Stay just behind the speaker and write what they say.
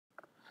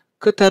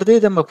که تر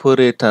دې دمه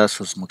پورې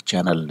تاسو زموږ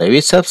چینل نه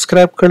وي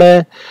سبسکرایب کړی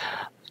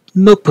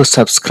نو په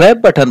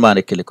سبسکرایب بټن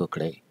باندې کلیک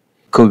وکړئ.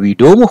 که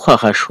ویډیو مو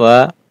خوښه شوه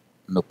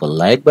نو په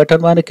لایک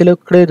بټن باندې کلیک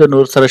وکړئ. د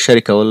نور سره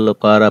شریکولو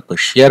لپاره په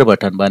شیر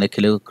بټن باندې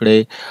کلیک وکړئ.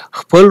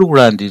 خپل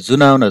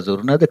وړاندیزونه او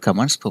نظرونه د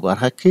کمنټس په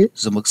برخه کې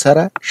زموږ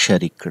سره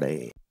شریک کړئ.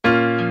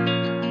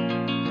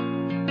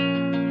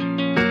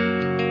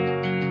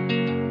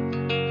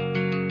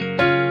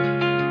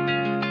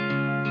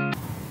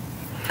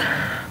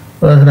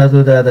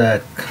 راځو دا د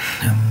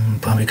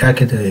په امریکا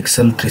کې د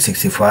اکسل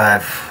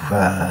 365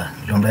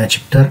 لومړی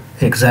چپټر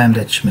اگزام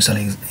دی چې مثلا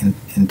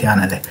امتحان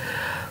دی.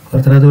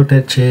 ورته راځو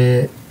چې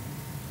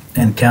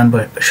امتحان به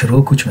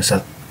شروع کړو چې مثلا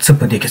څه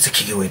په دې کې څه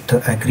کېږي. وایي ته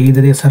اګري د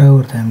دې سره؟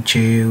 ورته وایم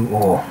چې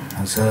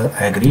زه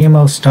اګري یم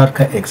او سټارټ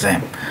کا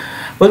اگزام.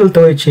 دلته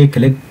وایي چې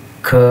کلیک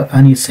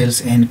any cells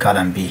in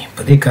column B.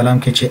 په دې کالم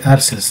کې چې هر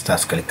سیلز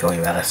تاسو کلیک کوئ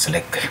هغه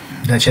سلیکټ کړئ.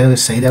 دا چې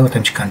صحیح ده. ورته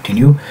وایم چې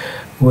کنټینیو.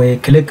 و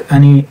کلیک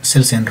any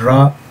cells in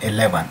raw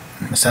 11.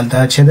 مثال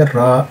دا چې د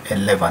raw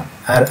 11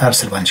 هر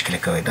سل باندې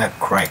کلیک کوئ دا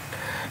کریکټ.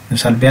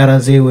 مثال بیا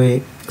راځي و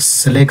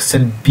select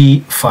cell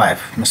B5.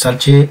 مثال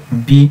چې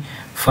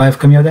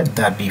B5 کوم یو ده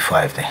دا B5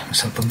 ده.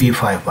 مثال په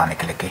B5 باندې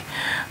کلیک کوئ.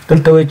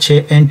 دلته وایي چې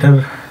enter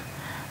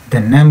the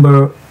number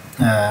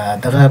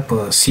دغه په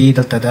سی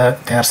دلته دا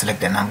تیار سلیکټ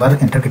د نمبر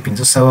انټر کې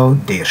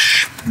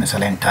 513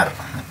 مثلا انټر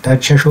دا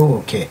چې شو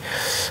اوکې.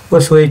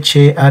 اوس وایي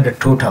چې اډ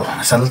ټوټل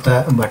مثلا دلته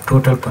به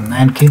ټوټل په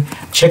 9 کې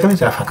چیک کوم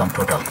اضافه کوم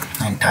ټوټل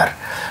انټر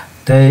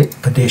دا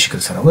په دې شکل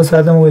سره. اوس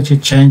راځم وایي چې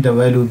چینج د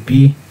ویلو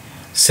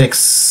B6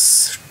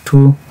 to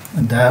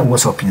دا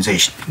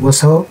 215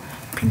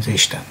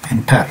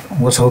 انټر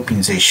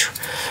 215 شو.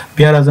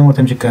 بیا راځم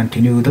ورته چې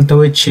کنټینیو. دلته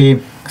وایي چې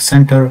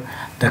سنټر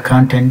the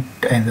content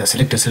and the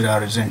selected cell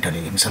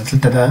horizontally. مثال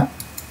دلته دا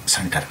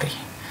سنټر کوي.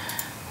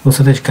 اوس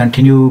ته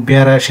کنټینیو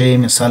بیا راشي.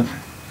 مثال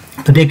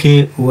په دې کې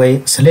وای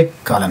select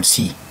column C.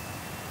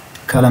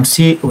 column C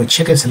و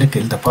چې کې select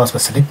کړل د پاس په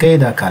select کوي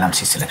دا column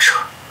C select شو.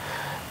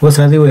 اوس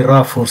راځي وای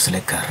raw 4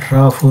 select کړ.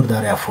 raw 4 دا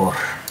raw 4.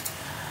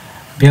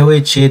 بیا وای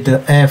چې د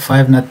A5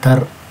 نه تر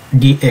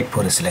D8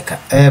 پورې select کړ.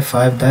 A5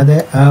 دا ده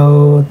او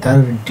تر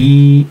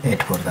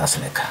D8 پورې دا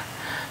select کړ.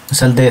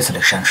 مثال دا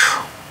selection شو.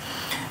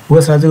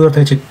 اوس راځي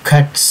ورته چې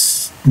کټ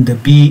د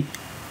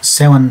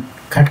B7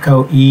 کټ کا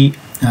او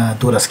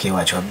E12 کې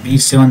واچو.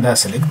 B7 دا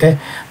سلیکټ ده.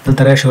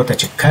 دلته راشي ورته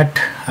چې کټ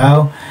او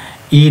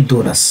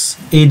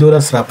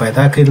E12 را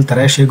پیدا کړي. دلته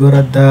راشي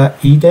ګوره دا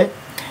E ده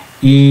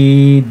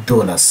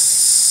E12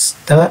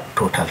 دا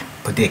ټوټل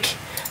په دې کې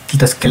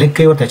دلته کلیک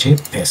کوي ورته چې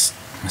پیست.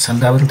 مثال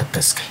دا دلته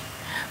پیست کوي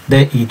د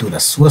E12.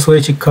 اوس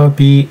وایي چې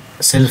copy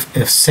cell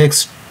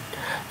F6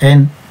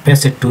 and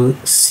paste it to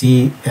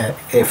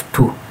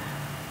F2.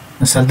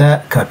 مثال دا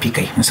کاپی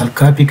کوي. مثال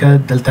کاپی کا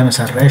دلته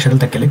مثال راشي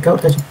دلته کلیک کوي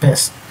ورته چې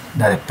پیست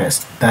دا د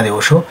پیست دا دی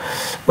وشو.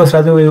 اوس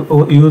راځي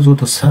یوز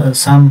تو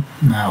سم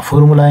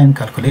فارمولا ان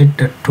کیلکولیټ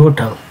د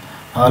ټوټل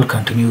all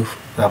continue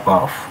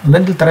above.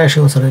 دلته راشي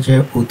اوس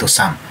راځي اوتو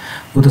سم.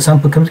 اوتو سم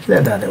په کوم کې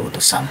دا د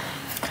اوتو سم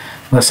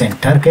بس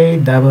انټر کوي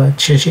دا به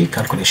چې شي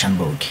کیلکولیشن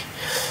به وکړي.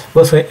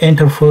 اوس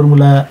انټر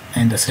فارمولا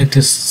and the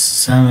selected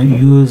sum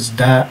use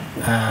دا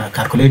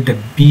کیلکولیټ د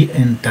B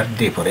انټر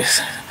دی پورې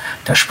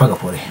تر شپږ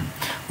پورې.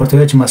 ورته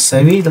وایي چې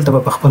مساوي دلته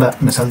به په خپله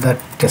مثال دا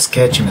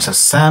کسکیچ مثال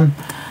سم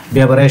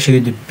بیا به راشي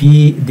د B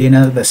دې نه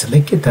به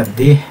سلیکټ کړي تر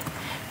دې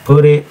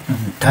پورې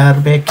تر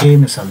بیا کې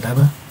مثال دا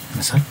به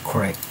مثال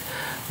کریکټ.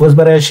 اوس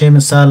به راشي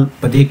مثال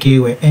په دې کې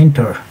وایي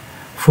انټر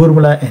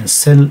فارمولا ان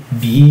سیل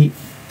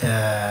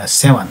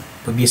B7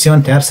 په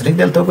B7 تیار سلیکټ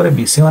دلته وګوره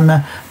B7 نه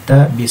دا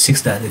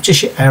B6 دا چې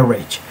شي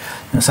ایوریج.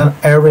 مثال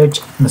ایوریج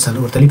مثال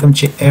ورته لیکم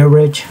چې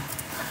ایوریج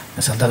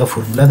مثلا دغه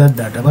فارمولا ده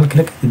دا ډبل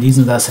کلیک د دې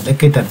نه سلیکټ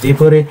کړئ تر دې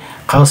پورې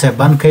قوس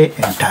بند کړئ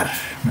انټر.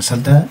 مثلا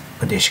دا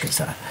په دې شکل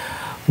سره.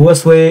 اوس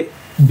وایي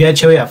بیا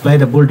چې وایي اپلای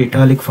د بولډ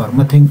ایټالیک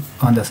فارمټینګ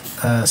آن د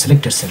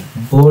سلیکټډ سیل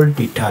بولډ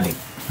ایټالیک.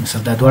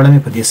 مثلا دا دواړه مې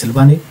په دې سیل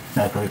باندې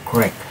دا کوي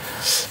کریکټ.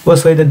 اوس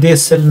وایي د دې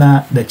سیل نه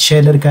د چې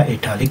لري کا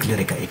ایټالیک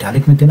لري کا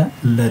ایټالیک مې نه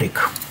لري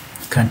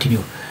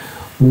کنټینیو.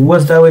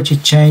 اوس دا وایي چې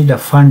چینج د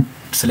فونټ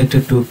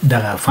سلیکټډ ټو دا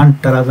فونټ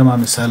تر راځم.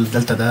 مثال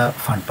دلته دا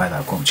فونټ پیدا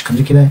کوم چې کوم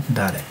ځای کې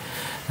دا دی.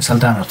 مثال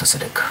دا مرته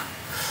سلیکټ.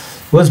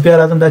 اوس بیا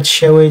راځم دا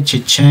چې وایي چې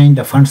چینج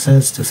د فونټ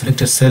سایز ټو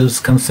سلیکټډ سیلز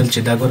کوم سیل چې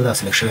دا ګوره دا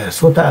سلیکټ شوی دی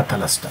څو ته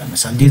 18 ته.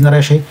 مثال دې نه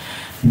راشي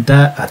دا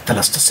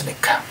 18 ته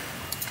سلیکټ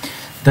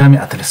دا مې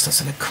 18 ته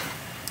سلیکټ.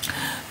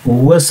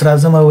 اوس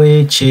راځم وایي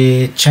چې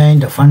چینج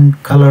د فونټ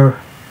کلر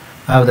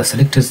او د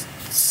سلیکټډ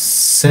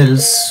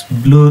سیلز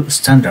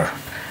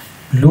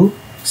blue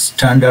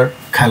standard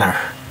color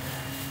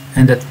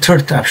and the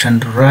third option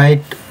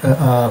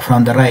from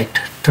the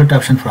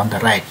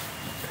right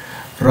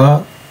raw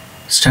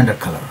standard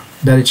color.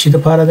 دا چې د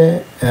پاره ده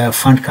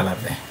فونټ کلر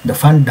ده د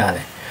فونټ دا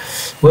ده.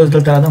 اوس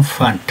دلته راځم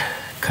فونټ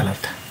کلر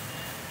ته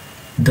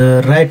د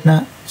رائټ نه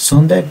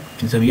څوم ده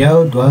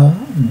 1 2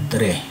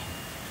 3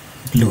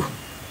 بلو.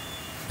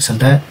 مثال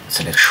دا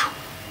سلیکټ شو.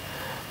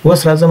 اوس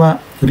راځم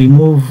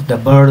remove the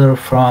border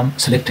from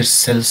selected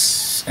cells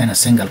in a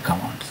single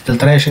command.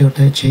 دلته راشي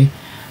ورته چې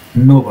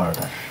no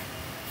border.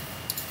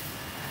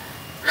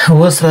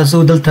 اوس راځو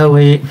دلته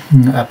وایي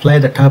apply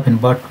the top and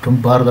bottom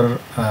border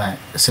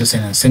cells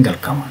in a single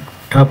command.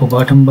 top او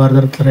bottom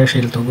border ته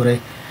راشئ. دلته وګورئ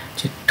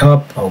چې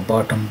top او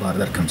bottom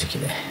border کوم ځای کې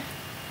دی.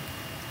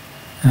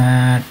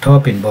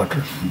 top and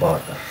bottom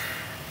border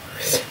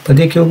په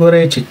دې کې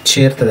وګورئ چې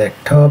چیرته دی.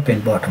 top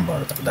and bottom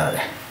border دا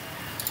دی.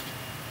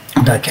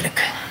 دا کلیک.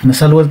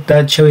 مثال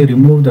ورته شوی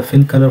remove the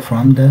fill color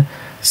from the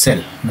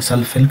cell.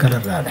 مثال fill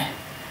color دا دی.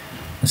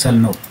 مثال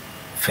no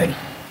fill.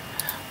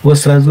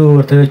 اوس راځو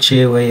ورته چې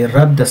وایي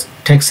rub the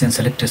text in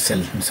selected cell.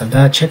 مثال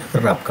دا check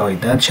rub کوئ.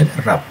 دا check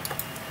rub.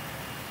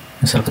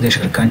 مثال په دې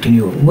شکل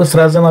continue. اوس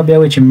راځم بیا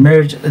وایي چې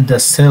merge the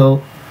cell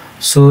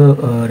so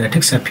the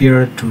text appear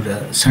to the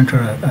center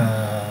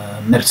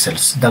merge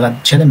cells. دغه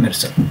چې د merge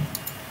cell.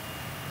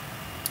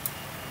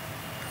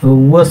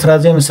 اوس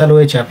راځي مثال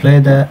وایي چې apply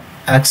the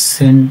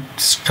accent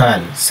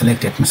style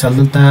selected. مثال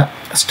دلته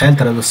style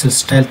ته راځو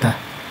style ته.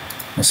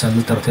 مثال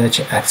دلته ورته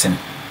چې accent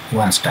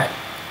one style.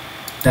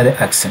 دا د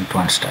accent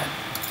one style.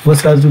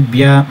 اوس راځو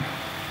بیا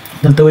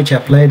دلته وایي چې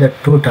apply the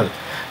total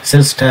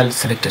cell style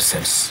selected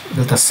cells.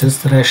 دلته cells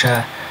ته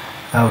راشه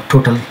او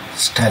total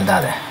style دا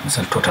ده.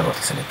 مثال total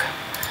ورته select.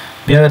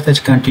 بیا ورته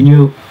چې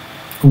continue.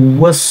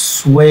 اوس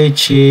وایي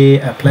چې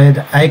apply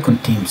the icon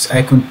themes.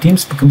 icon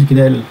themes په کوم ځای کې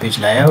دی؟ page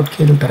layout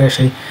کې دلته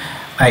راشئ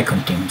icon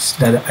themes.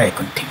 دا د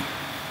icon theme.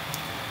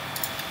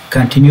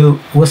 continue.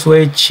 اوس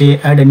وایي چې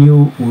add a new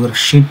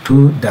worksheet to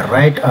the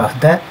right of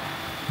the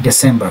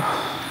December.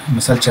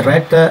 مثال چې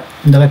right ته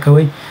دغه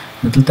کوئ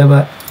نو دلته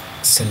به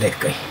select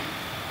کوئ.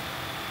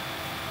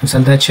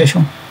 مثال دا چې شو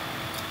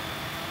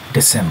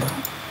December.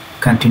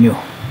 continue.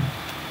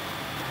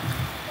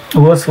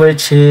 اوس وایي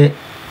چې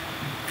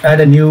add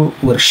a new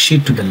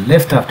worksheet to the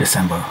left of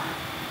December.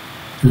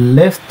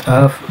 left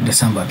of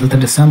December. دلته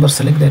December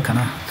select دی که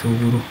نه؟ ته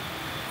وګورو.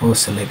 او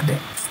select دی.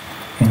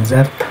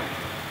 insert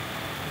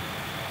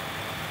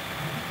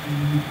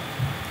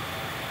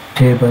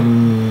table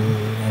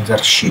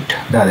insert sheet.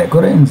 دا دی.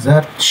 ګوره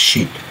insert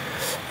sheet.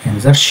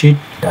 insert sheet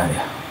دا دی.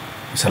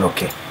 مثال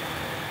اوکې.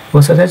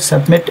 اوس راځئ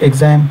submit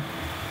exam.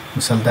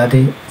 مثال دا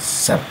دی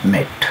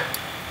submit.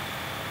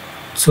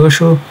 څو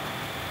شو؟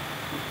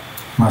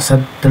 مقصد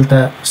دلته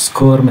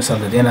سکور مثال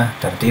د دې نه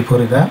تر دې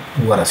پورې دا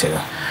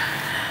ورسېده.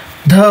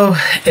 دا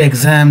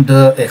اگزام د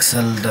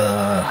اکسل د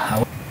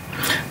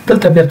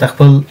دلته بیرته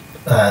خپل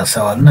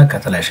سوالونه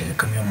کتلی شئ.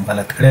 کوم یو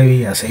غلط کړی وي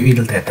یا صحیح وي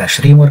دلته یې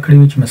تشریح ورکړې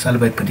وي چې مثال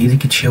باید په دې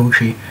کې څه شی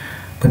وشي،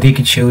 په دې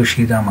کې څه شی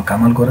وشي. دا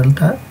مکمل ګوره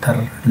دلته تر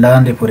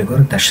لاندې پورې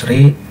ګوره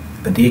تشریح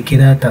په دې کې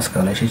ده. تاسو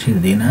کولی شئ چې د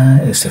دې نه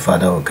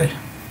استفاده وکړئ.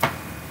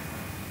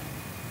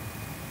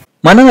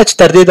 مننه چې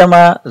تر دې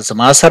دمه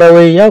زما سره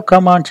وئ. یو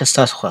کمانډ چې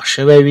ستاسو خوښ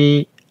شوی وي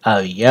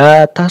او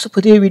یا تاسو په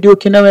دې ویډیو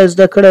کې نوی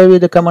زده کړی وي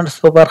د کمنټس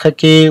په برخه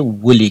کې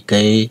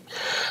ولیکئ.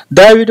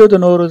 دا ویډیو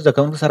د نورو زده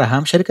کوونکو سره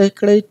هم شریکه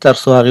کړئ تر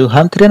څو هغوی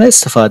هم ترېنه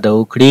استفاده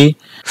وکړي.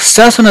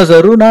 ستاسو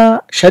نظرونه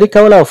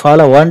شریکول او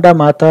فعاله ونډه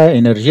ماته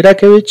انرژي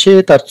راکوي چې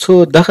تر څو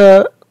دغه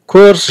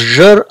کورس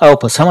ژر او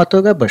په سمه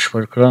توګه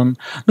بشپړ کړم.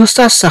 نو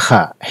ستاسو څخه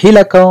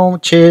هیله کوم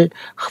چې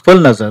خپل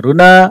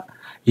نظرونه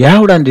یا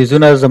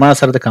وړاندیزونه زما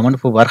سره د کمنټ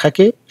په برخه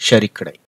کې شریک کړئ.